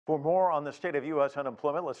For more on the state of U.S.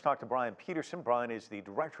 unemployment, let's talk to Brian Peterson. Brian is the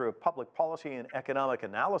Director of Public Policy and Economic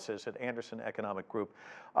Analysis at Anderson Economic Group.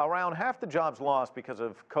 Around half the jobs lost because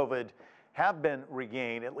of COVID have been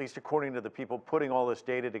regained, at least according to the people putting all this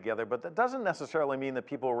data together. But that doesn't necessarily mean that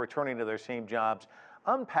people are returning to their same jobs.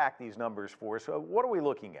 Unpack these numbers for us. What are we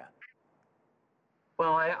looking at?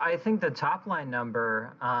 Well, I think the top line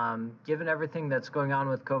number, given everything that's going on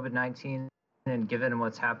with COVID-19 and given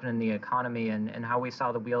what's happened in the economy and how we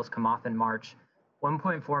saw the wheels come off in March,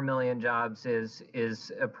 1.4 million jobs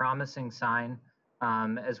is a promising sign.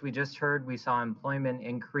 As we just heard, we saw employment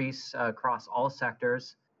increase across all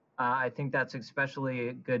sectors. I think that's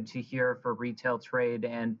especially good to hear for retail, trade,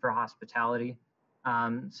 and for hospitality.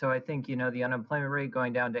 So I think, the unemployment rate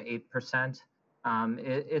going down to 8%.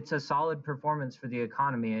 It's a solid performance for the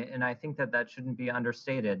economy, and I think that shouldn't be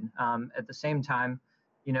understated. At the same time,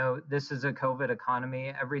 this is a COVID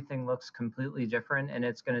economy. Everything looks completely different, and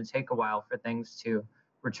it's going to take a while for things to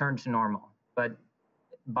return to normal. But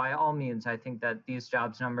by all means, I think that these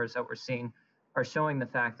jobs numbers that we're seeing are showing the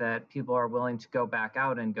fact that people are willing to go back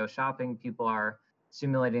out and go shopping. People are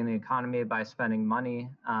stimulating the economy by spending money.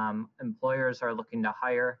 Employers are looking to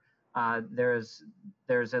hire. There's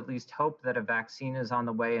at least hope that a vaccine is on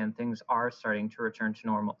the way and things are starting to return to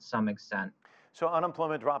normal to some extent. So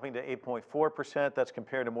unemployment dropping to 8.4%. That's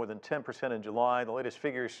compared to more than 10% in July. The latest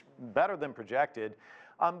figures better than projected.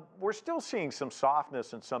 We're still seeing some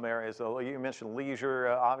softness in some areas, though. You mentioned leisure,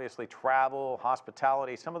 obviously travel,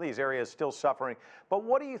 hospitality. Some of these areas still suffering. But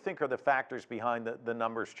what do you think are the factors behind the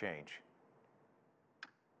numbers change?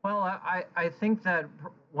 Well, I think that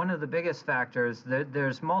one of the biggest factors,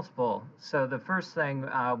 there's multiple. So the first thing,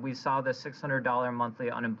 we saw the $600 monthly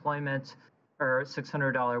unemployment or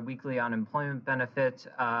 $600 weekly unemployment benefit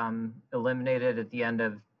eliminated at the end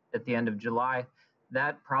of July.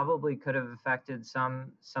 That probably could have affected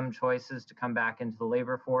some choices to come back into the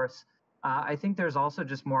labor force. I think there's also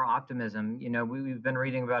just more optimism. We've been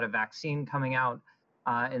reading about a vaccine coming out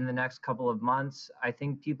in the next couple of months. I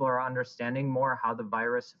think people are understanding more how the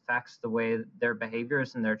virus affects the way their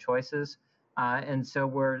behaviors and their choices. And so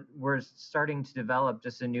we're starting to develop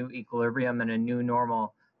just a new equilibrium and a new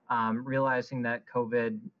normal, realizing that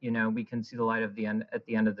COVID, we can see the light at the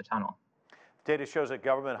end of the tunnel. Data shows that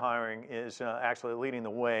government hiring is actually leading the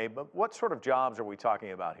way, but what sort of jobs are we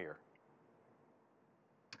talking about here?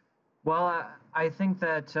 Well, I think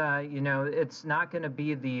that, it's not going to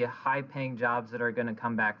be the high-paying jobs that are going to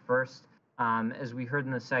come back first. As we heard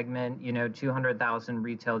in the segment, 200,000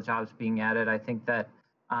 retail jobs being added. I think that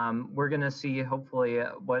we're going to see, hopefully,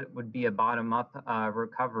 what would be a bottom-up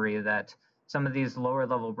recovery, that some of these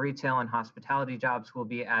lower-level retail and hospitality jobs will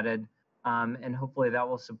be added, and hopefully that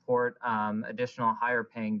will support additional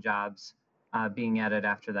higher-paying jobs being added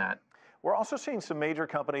after that. We're also seeing some major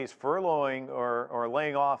companies furloughing or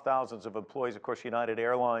laying off thousands of employees. Of course, United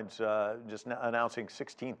Airlines just announcing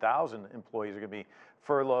 16,000 employees are going to be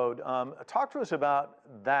furloughed. Talk to us about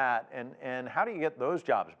that, and how do you get those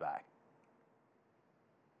jobs back?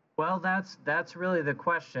 Well, that's really the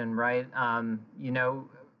question, right?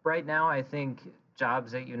 Right now, I think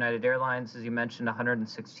jobs at United Airlines, as you mentioned,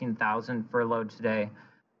 116,000 furloughed today.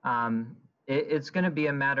 It's going to be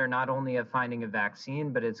a matter not only of finding a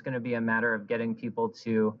vaccine, but it's going to be a matter of getting people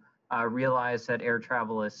to realize that air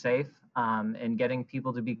travel is safe, and getting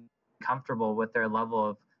people to be comfortable with their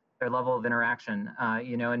level of interaction.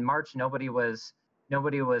 In March, nobody was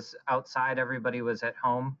outside; everybody was at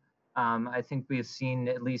home. I think we've seen,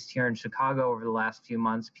 at least here in Chicago over the last few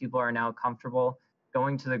months, people are now comfortable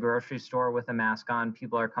going to the grocery store with a mask on.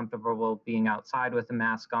 People are comfortable being outside with a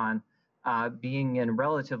mask on. Being in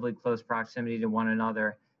relatively close proximity to one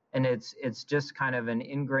another. And it's just kind of an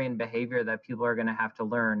ingrained behavior that people are going to have to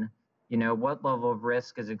learn, what level of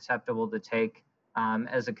risk is acceptable to take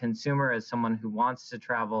as a consumer, as someone who wants to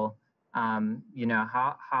travel,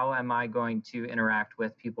 how am I going to interact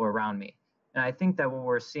with people around me? And I think that what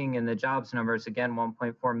we're seeing in the jobs numbers, again,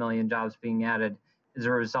 1.4 million jobs being added, is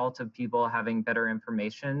a result of people having better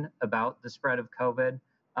information about the spread of COVID,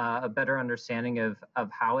 a better understanding of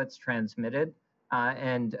how it's transmitted,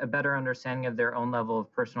 and a better understanding of their own level of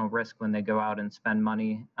personal risk when they go out and spend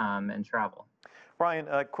money and travel. Brian,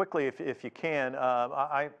 quickly, if you can,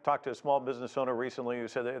 I talked to a small business owner recently who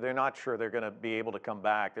said they're not sure they're going to be able to come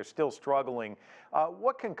back. They're still struggling.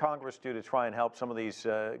 What can Congress do to try and help some of these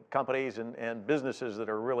companies and businesses that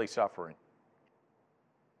are really suffering?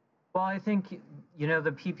 Well, I think, the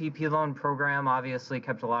PPP loan program obviously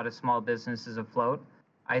kept a lot of small businesses afloat.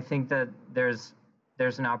 I think that there's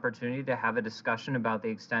an opportunity to have a discussion about the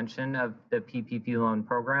extension of the PPP loan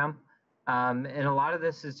program. And a lot of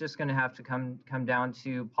this is just going to have to come down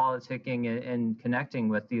to politicking and connecting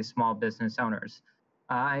with these small business owners.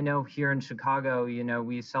 I know here in Chicago,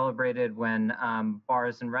 we celebrated when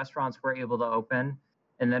bars and restaurants were able to open,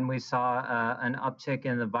 and then we saw an uptick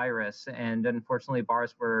in the virus, and unfortunately,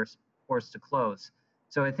 bars were forced to close.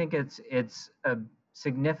 So I think it's a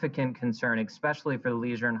significant concern, especially for the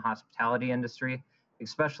leisure and hospitality industry,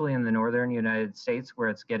 especially in the northern United States where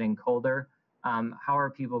it's getting colder. How are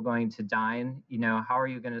people going to dine? How are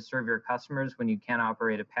you going to serve your customers when you can't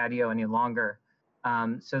operate a patio any longer?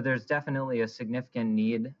 So there's definitely a significant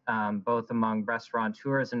need, both among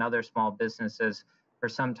restaurateurs and other small businesses, for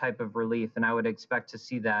some type of relief. And I would expect to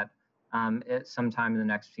see that sometime in the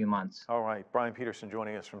next few months. All right, Brian Peterson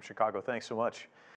joining us from Chicago. Thanks so much.